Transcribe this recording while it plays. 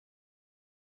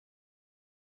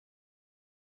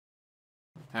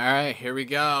Alright, here we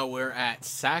go. We're at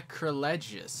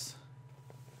Sacrilegious.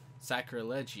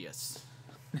 Sacrilegious.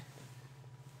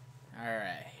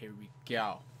 Alright, here we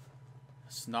go.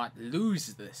 Let's not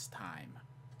lose this time.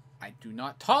 I do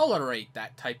not tolerate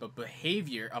that type of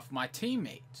behavior of my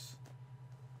teammates.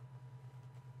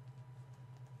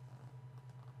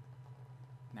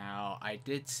 Now, I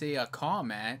did see a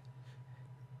comment.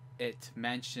 It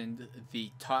mentioned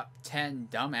the top 10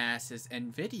 dumbasses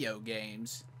in video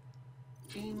games.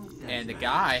 And the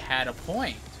guy had a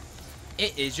point.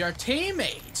 It is your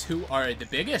teammates who are the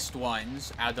biggest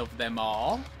ones out of them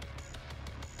all.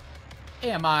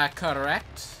 Am I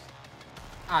correct?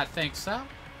 I think so.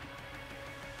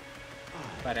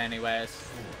 But anyways,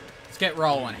 let's get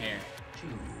rolling here.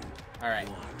 Alright,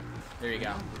 there you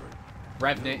go.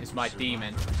 Revenant is my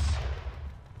demon.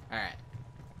 Alright,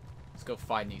 let's go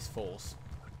find these fools.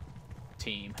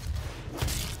 Team.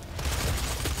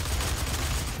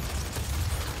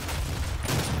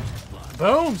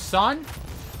 Boom, son!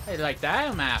 Hey, like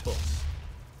them apples.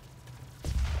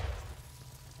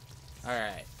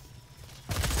 Alright.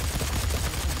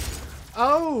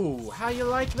 Oh, how you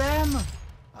like them?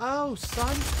 Oh,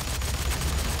 son.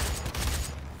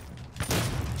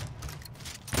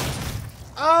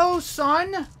 Oh,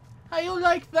 son! How you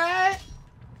like that?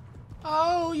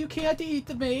 Oh, you can't eat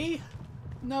me.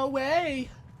 No way.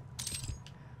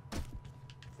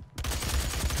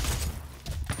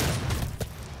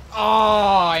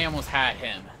 Oh, I almost had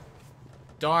him.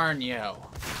 Darn you.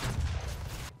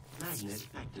 Magnet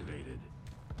activated.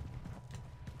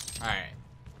 Alright.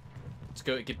 Let's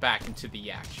go get back into the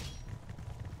action.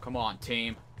 Come on,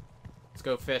 team. Let's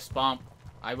go fist bump.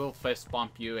 I will fist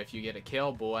bump you if you get a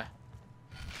kill, boy.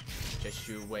 Just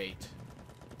you wait.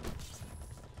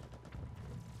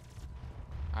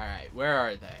 Alright, where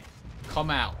are they? Come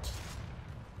out.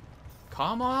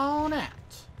 Come on out.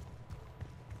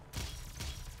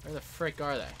 Where the frick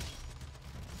are they?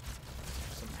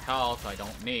 Some health I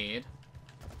don't need.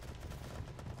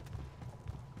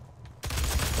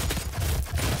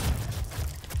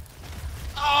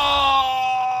 Oh!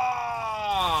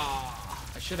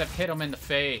 I should have hit him in the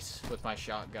face with my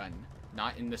shotgun,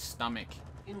 not in the stomach.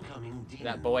 Incoming demon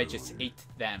That boy rune. just ate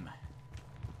them.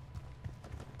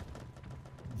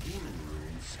 Demon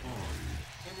rune spawned.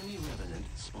 Enemy revenant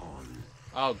spawned.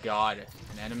 Oh god,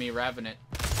 an enemy revenant.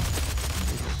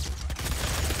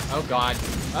 Oh god.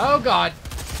 Oh god.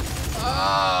 Oh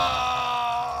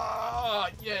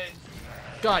yeah.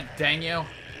 God dang you.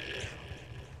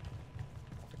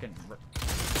 Freaking.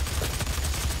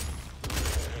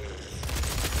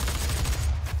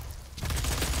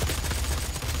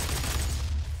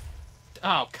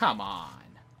 Oh, come on.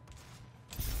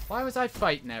 Why was I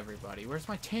fighting everybody? Where's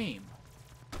my team?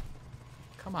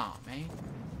 Come on, man.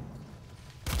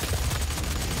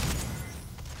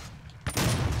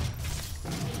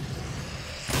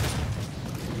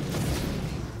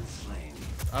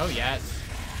 Oh, yes.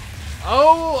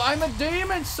 Oh, I'm a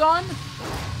demon, son!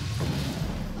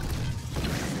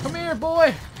 Come here,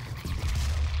 boy!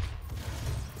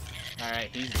 Alright,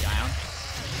 he's down.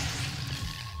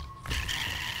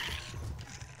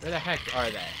 Where the heck are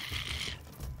they?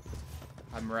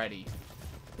 I'm ready.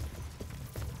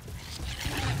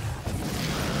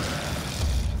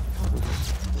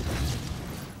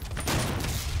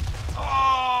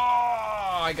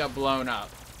 Oh, I got blown up.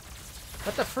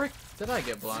 What the frick did I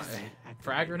get blown?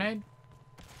 Frag grenade?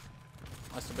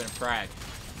 Must have been a frag.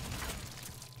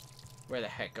 Where the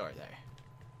heck are they?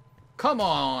 Come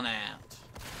on out.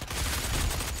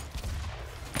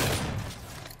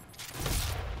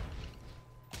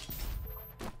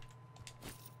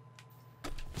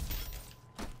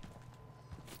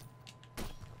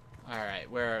 Alright,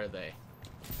 where are they?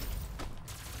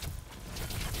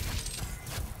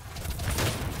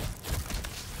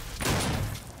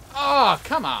 Oh,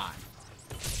 come on!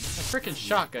 A freaking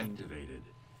shotgun. Activated.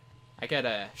 I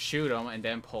gotta shoot them and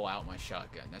then pull out my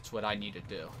shotgun. That's what I need to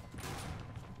do.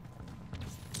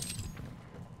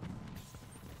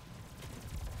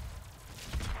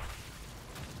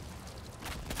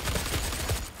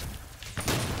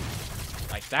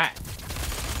 Like that.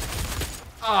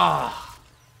 Ah!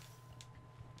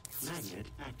 Magnet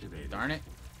activated. Darn it.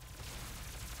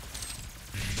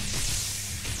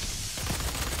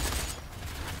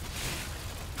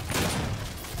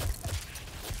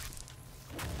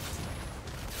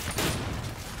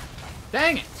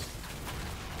 Dang it!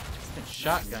 This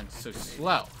shotgun's so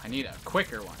slow. I need a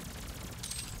quicker one.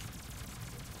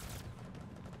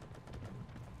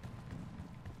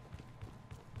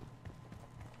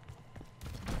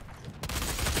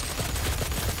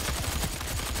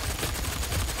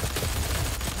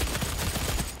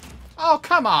 Oh,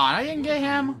 come on. I didn't get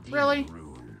him? Really?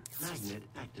 Rune. Magnet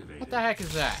activated. What the heck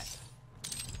is that?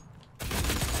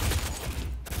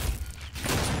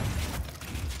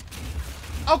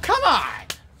 Oh, come on!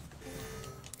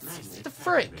 Magnet The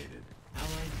frick? activated.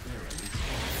 Allied Baron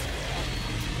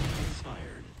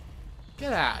inspired.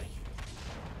 Get out of here.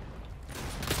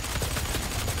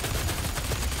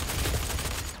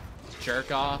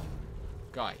 Jerk off.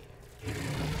 Got you.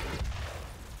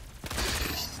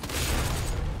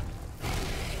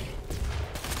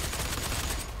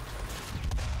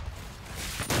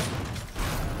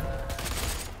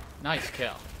 Nice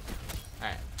kill.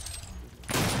 Alright.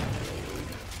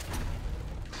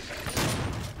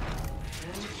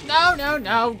 No, no,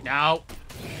 no, no.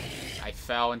 I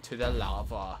fell into the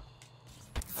lava.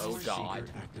 Oh, God.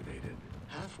 Secret activated.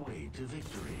 Halfway to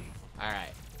victory.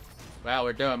 Alright. Well,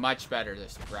 we're doing much better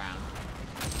this round.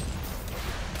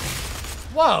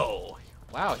 Whoa!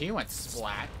 Wow, he went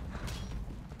splat.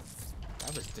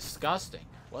 That was disgusting,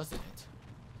 wasn't it?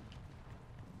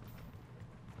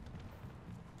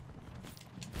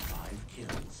 5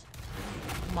 kills.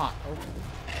 Come on. Oh.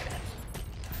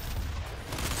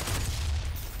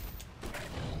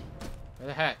 Where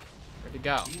the heck? Where'd he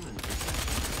go? Demon possession.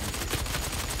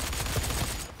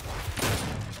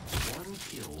 1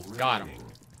 kill Got him. remaining.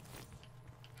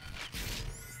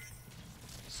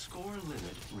 Score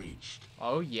limit reached.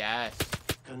 Oh, yes.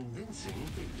 Convincing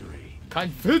victory.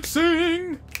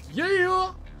 Convincing!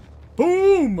 Yeah!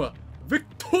 Boom!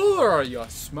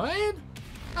 Victorious, man!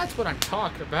 That's what I'm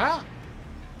talking about.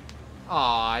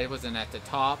 Aw, I wasn't at the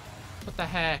top. What the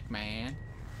heck, man?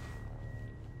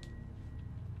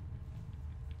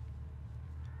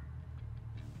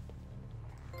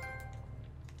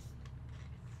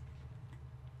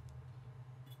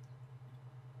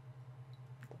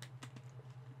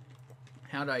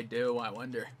 How'd I do, I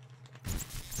wonder?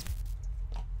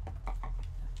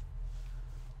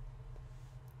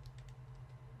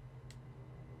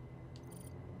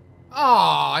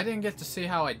 Oh, I didn't get to see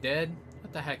how I did.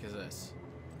 What the heck is this?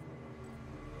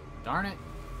 Darn it.